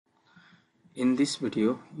In this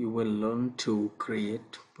video, you will learn to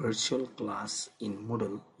create virtual class in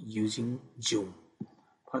Moodle using Zoom.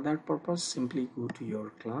 For that purpose, simply go to your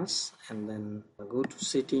class and then go to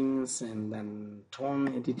settings and then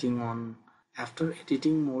turn editing on. After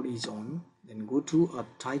editing mode is on, then go to a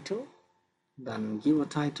title, then give a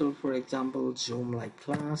title, for example, Zoom like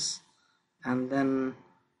class, and then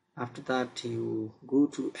after that you go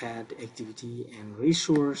to add activity and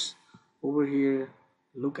resource. Over here,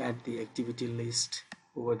 look at the activity list.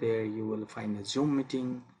 Over there you will find a Zoom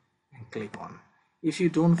meeting and click on. If you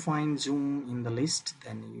don't find Zoom in the list,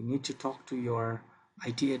 then you need to talk to your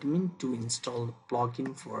IT admin to install the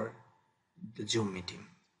plugin for the Zoom meeting.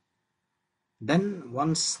 Then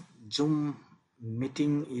once Zoom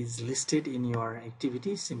meeting is listed in your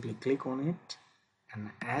activity, simply click on it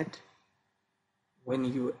and add. When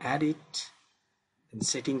you add it, the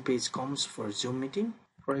setting page comes for Zoom meeting.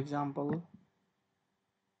 For example,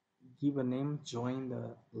 give a name, join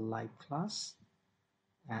the live class,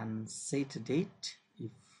 and set a date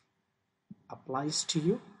if applies to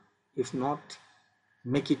you. If not,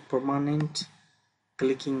 make it permanent,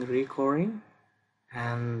 clicking recurring,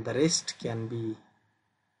 and the rest can be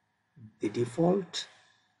the default.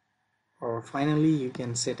 Or finally, you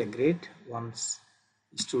can set a grade. Once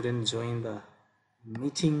students join the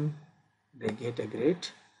meeting, they get a grade.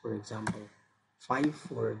 For example, 5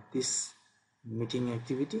 for this meeting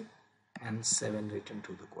activity and 7 return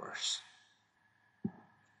to the course.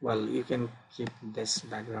 Well, you can keep this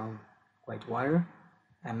background quite wide.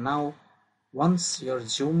 And now once your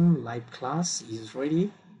Zoom live class is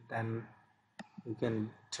ready, then you can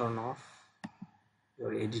turn off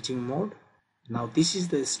your editing mode. Now this is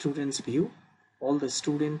the student's view. All the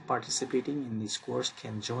students participating in this course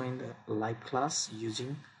can join the live class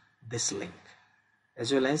using this link,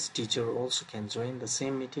 as well as teacher also can join the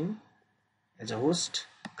same meeting as a host,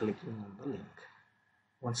 clicking on the link.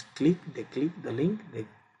 Once they click the link, they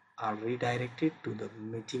are redirected to the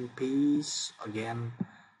meeting page. Again,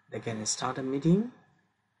 they can start a meeting.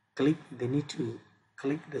 They need to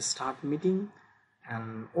click the start meeting,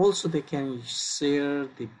 and also they can share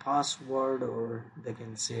the password, or they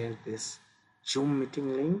can share this Zoom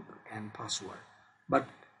meeting link and password. But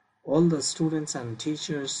all the students and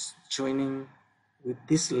teachers joining with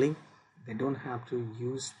this link, they don't have to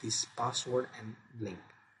use this password and link.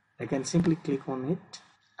 They can simply click on it.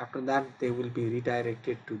 After that, they will be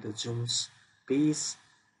redirected to the Zoom's page,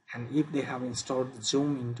 and if they have installed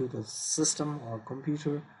Zoom into the system or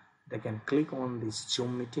computer, they can click on this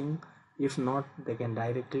Zoom meeting. If not, they can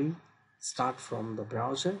directly start from the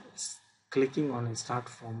browser, clicking on start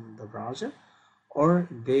from the browser, or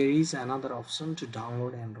there is another option to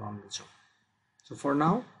download and run the Zoom. So for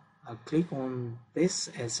now, I'll click on this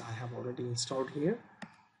as I have already installed here.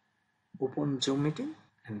 Open Zoom meeting,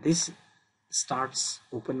 and this starts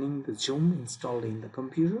opening the Zoom installed in the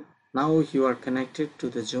computer. Now you are connected to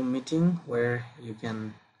the Zoom meeting, where you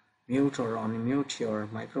can mute or unmute your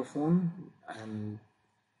microphone and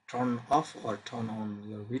turn off or turn on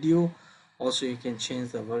your video. Also, you can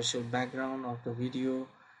change the virtual background of the video,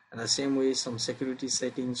 and the same way some security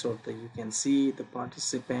settings so that you can see the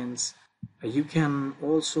participants. You can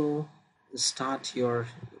also start your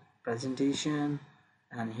presentation,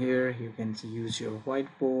 and here you can use your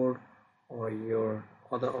whiteboard, or your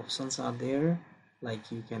other options are there,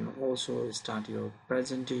 like you can also start your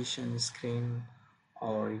presentation screen,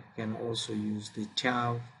 or you can also use the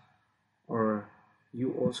tab, or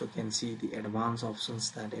you also can see the advanced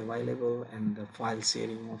options that are available, and the file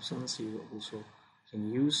sharing options. You also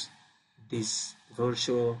can use this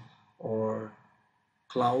virtual or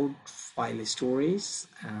cloud file storage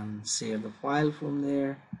and share the file from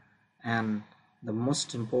there. And the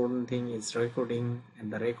most important thing is recording,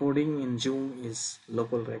 and the recording in Zoom is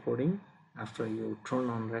local recording. After you turn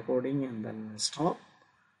on recording and then stop,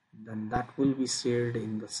 then that will be shared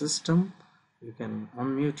in the system. You can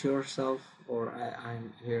unmute yourself, or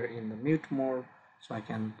I'm here in the mute mode, so I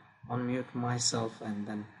can unmute myself and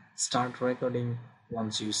then start recording.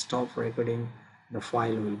 Once you stop recording, the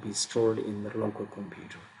file will be stored in the local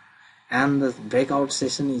computer. And the breakout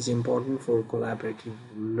session is important for collaborative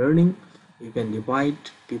learning. You can divide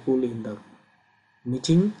people in the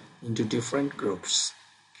meeting into different groups,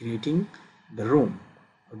 creating the room,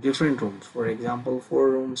 different rooms. For example, 4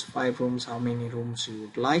 rooms, 5 rooms, how many rooms you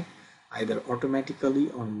would like, either automatically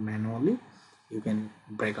or manually. You can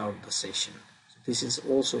break out the session. So this is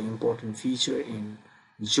also important feature in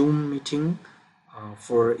Zoom meeting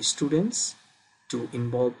for students, to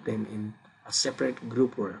involve them in a separate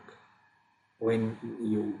group work when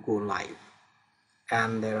you go live.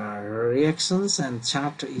 And there are reactions and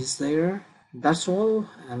chat is there. That's all,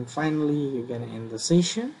 and finally you can end the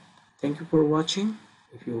session. Thank you for watching.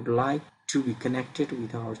 If you would like to be connected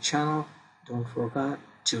with our channel, don't forget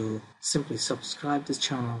to simply subscribe the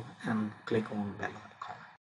channel and click on bell icon.